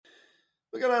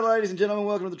Well, good day, ladies and gentlemen.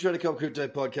 Welcome to the Trader Cobb Crypto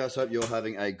Podcast. Hope you're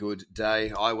having a good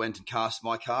day. I went and cast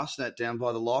my cast net down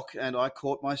by the lock, and I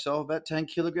caught myself about 10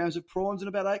 kilograms of prawns and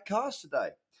about 8 casts today.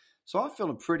 So I'm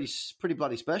feeling pretty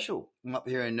bloody special. I'm up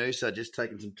here in Noosa, just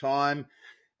taking some time,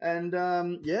 and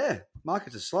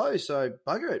markets are slow, so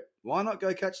bugger it. Why not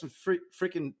go catch some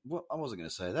freaking? Well, I wasn't going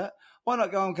to say that. Why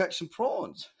not go and catch some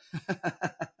prawns?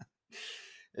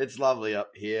 It's lovely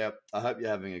up here. I hope you're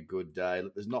having a good day.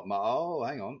 Look, there's not much. Oh,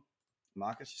 hang on.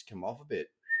 Market's just come off a bit.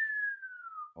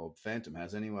 Or Phantom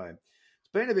has anyway. It's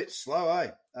been a bit slow,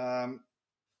 eh?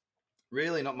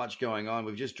 Really not much going on.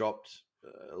 We've just dropped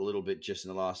a little bit just in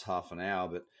the last half an hour.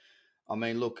 But, I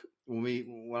mean, look,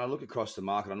 when I look across the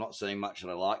market, I'm not seeing much that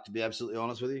I like, to be absolutely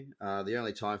honest with you. The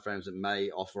only time frames that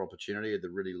may offer opportunity are the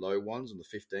really low ones on the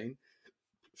 15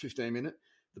 minute.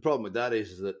 The problem with that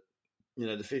is that, you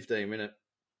know, the 15 minute,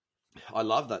 I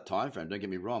love that time frame, don't get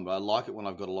me wrong, but I like it when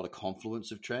I've got a lot of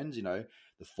confluence of trends, you know,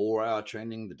 the 4-hour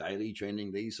trending, the daily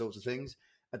trending, these sorts of things.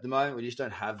 At the moment, we just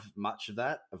don't have much of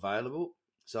that available.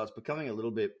 So it's becoming a little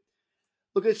bit,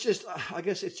 look, it's just, I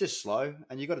guess it's just slow,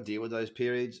 and you've got to deal with those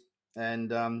periods.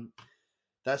 And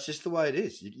that's just the way it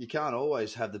is. You can't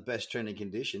always have the best trending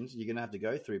conditions. You're going to have to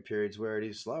go through periods where it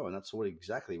is slow, and that's what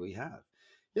exactly we have.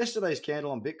 Yesterday's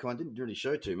candle on Bitcoin didn't really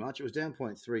show too much. It was down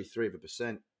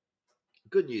 0.33%.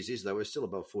 Good news is, though, we're still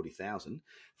above 40,000.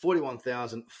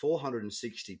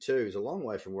 41,462 is a long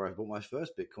way from where I bought my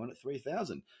first Bitcoin at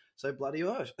 3,000. So bloody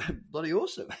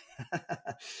awesome.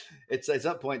 It's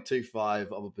up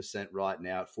 0.25% right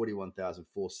now at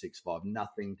 41,465.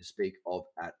 Nothing to speak of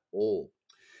at all.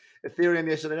 Ethereum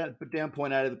yesterday down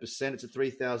 0.8%. It's at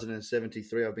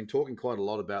 3,073. I've been talking quite a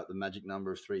lot about the magic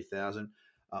number of 3,000.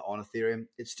 On Ethereum.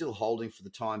 It's still holding for the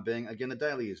time being. Again, the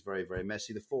daily is very, very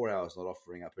messy. The 4 hours not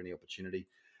offering up any opportunity.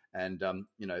 And,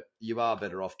 you know, you are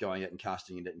better off going out and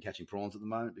casting your net and catching prawns at the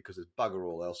moment because there's bugger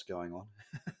all else going on.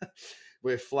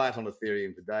 We're flat on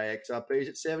Ethereum today. XRP is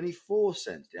at 74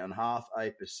 cents, down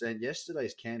 0.5%.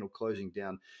 Yesterday's candle closing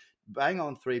down bang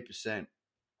on 3%.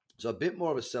 So a bit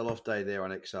more of a sell-off day there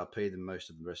on XRP than most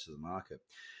of the rest of the market.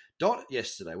 DOT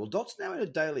yesterday. Well, DOT's now in a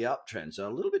daily uptrend, so a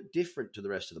little bit different to the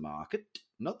rest of the market.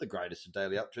 Not the greatest of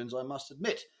daily uptrends, I must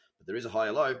admit, but there is a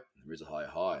higher low, and there is a higher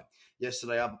high.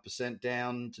 Yesterday, up 1%,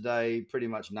 down today, pretty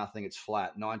much nothing. It's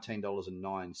flat,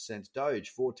 $19.09. Doge,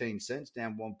 14 cents,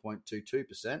 down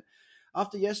 1.22%.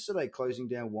 After yesterday, closing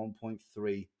down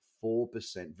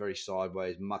 1.34%. Very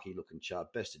sideways, mucky-looking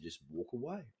chart. Best to just walk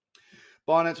away.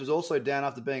 Binance was also down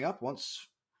after being up once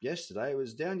yesterday. It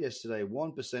was down yesterday,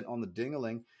 1% on the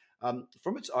ding-a-ling.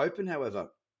 From its open, however,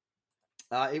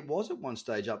 it was at one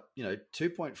stage up,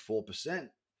 2.4%,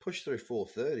 pushed through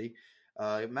 430,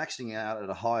 maxing out at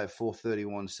a high of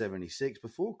 431.76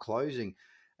 before closing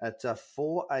at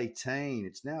 418.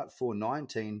 It's now at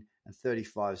 419 and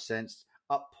 35 cents,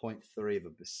 up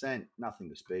 0.3%. Nothing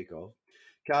to speak of.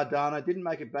 Cardano didn't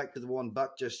make it back to the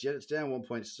 $1 just yet. It's down it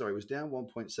was down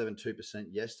 1.72%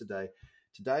 yesterday.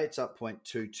 Today it's up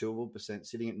 0.22%,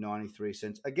 sitting at 93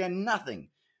 cents. Again, nothing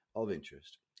of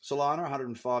interest. Solana,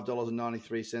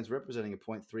 $105.93, representing a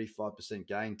 0.35%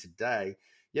 gain today.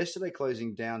 Yesterday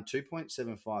closing down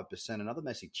 2.75%. Another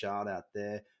messy chart out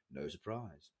there. No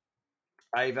surprise.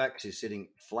 AVAX is sitting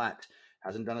flat.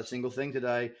 Hasn't done a single thing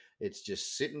today. It's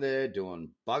just sitting there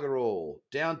doing bugger all.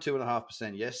 Down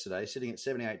 2.5% yesterday, sitting at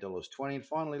 $78.20. And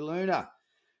finally, Luna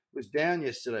was down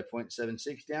yesterday,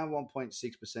 0.76, down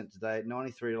 1.6% today at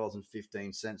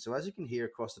 $93.15. So as you can hear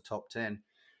across the top 10,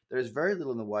 there is very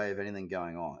little in the way of anything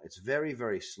going on. It's very,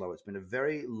 very slow. It's been a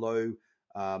very low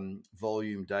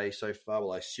volume day so far.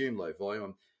 Well, I assume low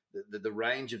volume. The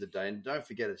range of the day, and don't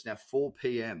forget, it's now 4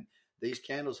 p.m. These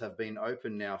candles have been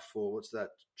open now for,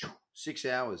 6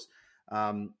 hours.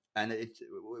 And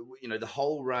the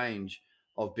whole range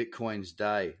of Bitcoin's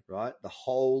day, right? The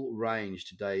whole range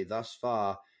today thus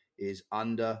far is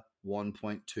under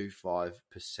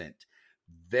 1.25%.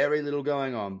 Very little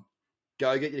going on.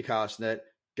 Go get your cast net.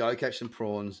 Go catch some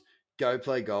prawns. Go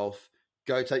play golf.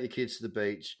 Go take your kids to the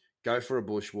beach. Go for a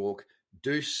bushwalk.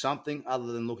 Do something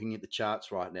other than looking at the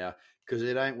charts right now, because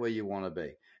it ain't where you want to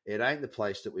be. It ain't the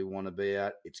place that we want to be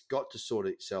at. It's got to sort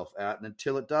itself out. And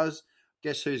until it does,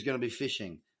 guess who's going to be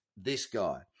fishing? This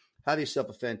guy. Have yourself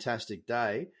a fantastic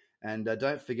day. And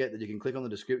don't forget that you can click on the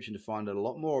description to find out a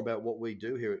lot more about what we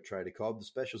do here at Trader Cobb, the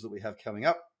specials that we have coming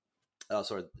up.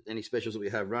 Any specials that we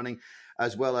have running,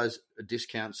 as well as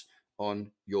discounts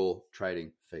on your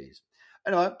trading fees.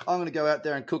 Anyway, I'm going to go out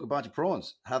there and cook a bunch of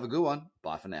prawns. Have a good one.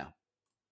 Bye for now.